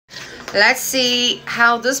Let's see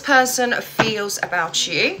how this person feels about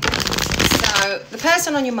you. So the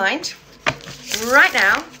person on your mind right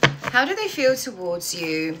now, how do they feel towards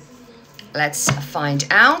you? Let's find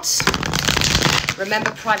out.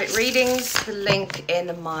 Remember, private readings, the link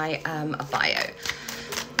in my bio.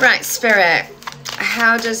 Right, Spirit,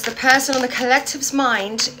 how does the person on the collective's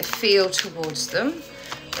mind feel towards them?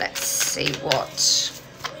 Let's see what's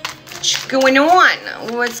going on.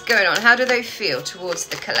 What's going on? How do they feel towards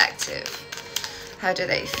the collective? How do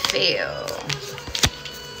they feel?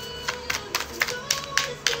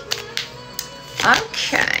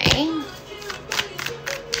 Okay.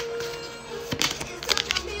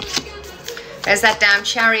 There's that damn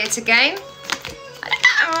Chariot again. I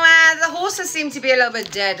don't know, the horses seem to be a little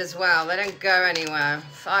bit dead as well. They don't go anywhere.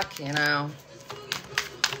 Fuck, you know.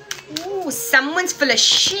 Ooh, someone's full of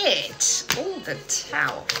shit. Ooh, the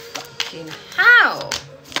Tower. Fucking hell.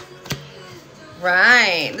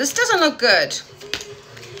 Right. This doesn't look good.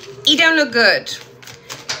 It don't look good.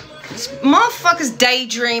 This motherfucker's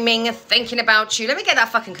daydreaming, thinking about you. Let me get that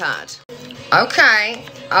fucking card. Okay.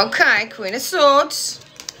 Okay. Queen of Swords.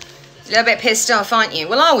 A little bit pissed off, aren't you?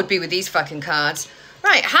 Well, I would be with these fucking cards.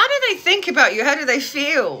 Right. How do they think about you? How do they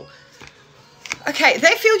feel? Okay,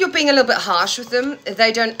 they feel you're being a little bit harsh with them.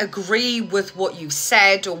 They don't agree with what you've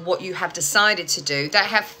said or what you have decided to do.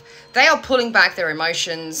 They are pulling back their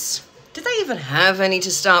emotions. Do they even have any to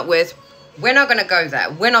start with? We're not going to go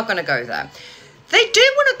there. We're not going to go there. They do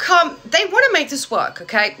want to come. They want to make this work,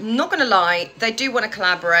 okay? I'm not going to lie. They do want to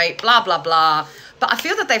collaborate, blah, blah, blah. But I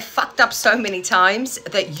feel that they've fucked up so many times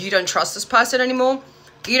that you don't trust this person anymore.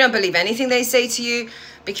 You don't believe anything they say to you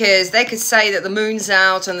because they could say that the moon's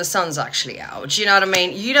out and the sun's actually out. Do you know what I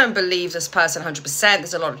mean? You don't believe this person 100%.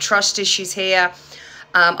 There's a lot of trust issues here.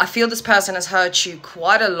 I feel this person has hurt you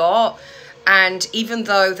quite a lot. And even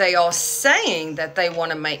though they are saying that they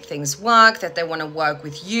want to make things work, that they want to work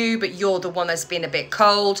with you, but you're the one that's been a bit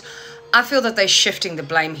cold, I feel that they're shifting the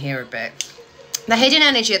blame here a bit. The hidden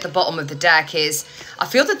energy at the bottom of the deck is, I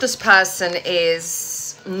feel that this person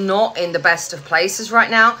is not in the best of places right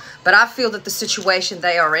now, but I feel that the situation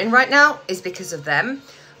they are in right now is because of them,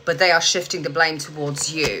 but they are shifting the blame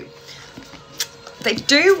towards you. They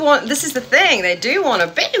do want, this is the thing, they do want to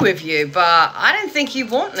be with you, but I don't think you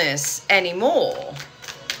want this anymore.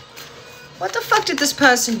 What the fuck did this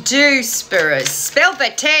person do, Spirit? Spill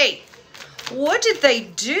the tea. What did they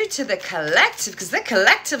do to the collective? Because the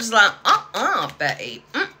collective's like, Betty.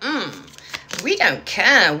 We don't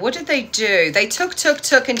care. What did they do? They took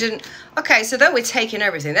and didn't. Okay, so they were taking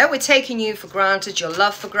everything. They were taking you for granted, your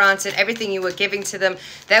love for granted, everything you were giving to them.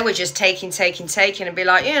 They were just taking and be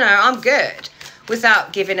like, you know, I'm good,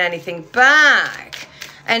 without giving anything back.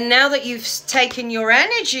 And now that you've taken your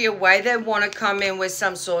energy away, they want to come in with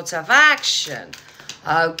some sort of action.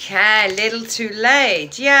 Okay, a little too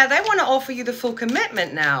late. Yeah, they want to offer you the full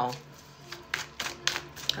commitment now.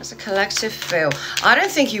 How's the collective feel? I don't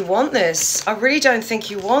think you want this. I really don't think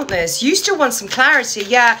you want this. You still want some clarity.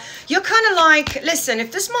 Yeah, you're kind of like, listen,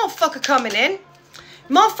 if this motherfucker coming in,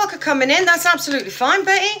 that's absolutely fine,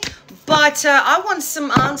 Betty. But I want some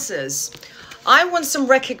answers. I want some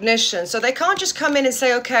recognition. So they can't just come in and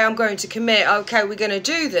say, okay, I'm going to commit. Okay, we're going to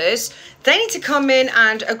do this. They need to come in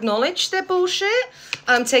and acknowledge their bullshit.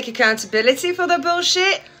 Take accountability for their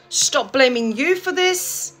bullshit. Stop blaming you for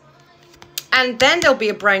this. And then there'll be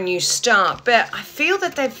a brand new start. But I feel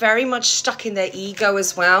that they're very much stuck in their ego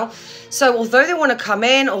as well. So although they want to come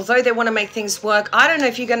in, although they want to make things work, I don't know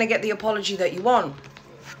if you're going to get the apology that you want.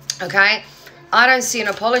 Okay? I don't see an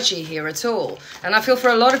apology here at all. And I feel for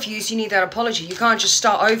a lot of you need that apology. You can't just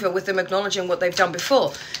start over with them acknowledging what they've done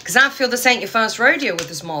before. Because I feel this ain't your first rodeo with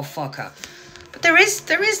this motherfucker. But there is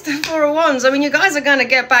the Four of Wands. I mean, you guys are going to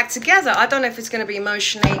get back together. I don't know if it's going to be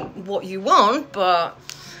emotionally what you want, but...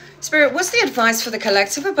 Spirit, what's the advice for the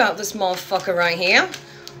collective about this motherfucker right here?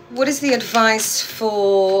 What is the advice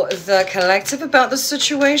for the collective about this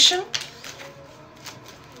situation?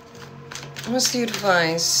 What's the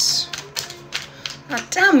advice? That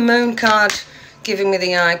damn moon card giving me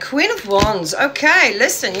the eye. Queen of Wands. Okay,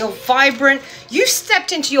 listen, you're vibrant. You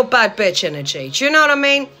stepped into your bad bitch energy. Do you know what I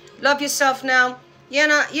mean? Love yourself now. You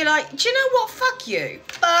know, you're like, do you know what? Fuck you.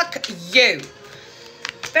 Fuck you.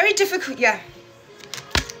 Very difficult, yeah.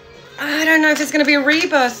 I don't know if there's going to be a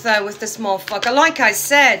rebirth, though, with this motherfucker. Like I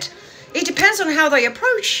said, it depends on how they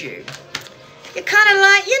approach you. You're kind of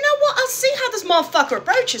like, you know what? I'll see how this motherfucker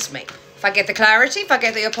approaches me. If I get the clarity, if I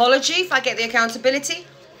get the apology, if I get the accountability,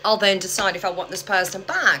 I'll then decide if I want this person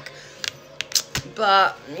back.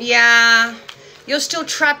 But, yeah, you're still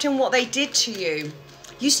trapped in what they did to you.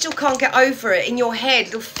 You still can't get over it in your head.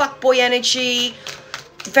 Little fuckboy energy.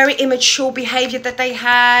 very immature behavior that they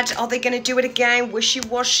had. Are they going to do it again?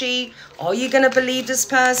 Wishy-washy? Are you going to believe this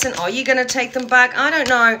person? Are you going to take them back? I don't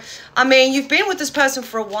know. I mean, you've been with this person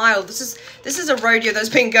for a while. This is a rodeo that's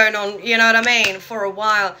been going on, you know what I mean, for a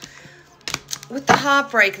while. With the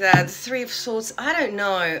heartbreak there, the Three of Swords, I don't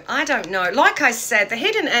know. I don't know. Like I said, the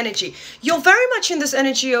hidden energy. You're very much in this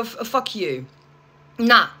energy of fuck you.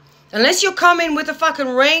 Nah. Unless you're coming with a fucking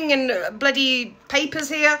ring and bloody papers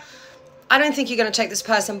here, I don't think you're going to take this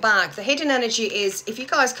person back. The hidden energy is if you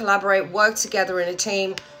guys collaborate, work together in a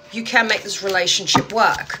team, you can make this relationship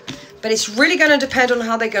work. But it's really going to depend on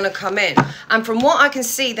how they're going to come in. And from what I can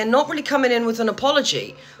see, they're not really coming in with an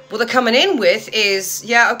apology. What they're coming in with is,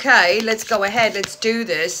 yeah, okay, let's go ahead, let's do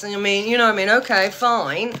this. And I mean, you know what I mean? Okay,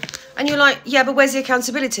 fine. And you're like, yeah, but where's the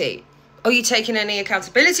accountability? Are you taking any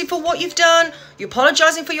accountability for what you've done? You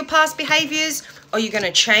apologizing for your past behaviors? Are you going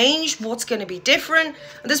to change? What's going to be different?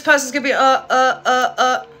 And this person's going to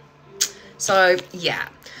be, So, yeah.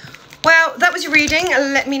 Well, that was your reading.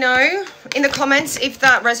 Let me know in the comments if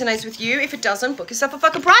that resonates with you. If it doesn't, book yourself a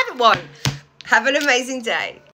fucking private one. Have an amazing day.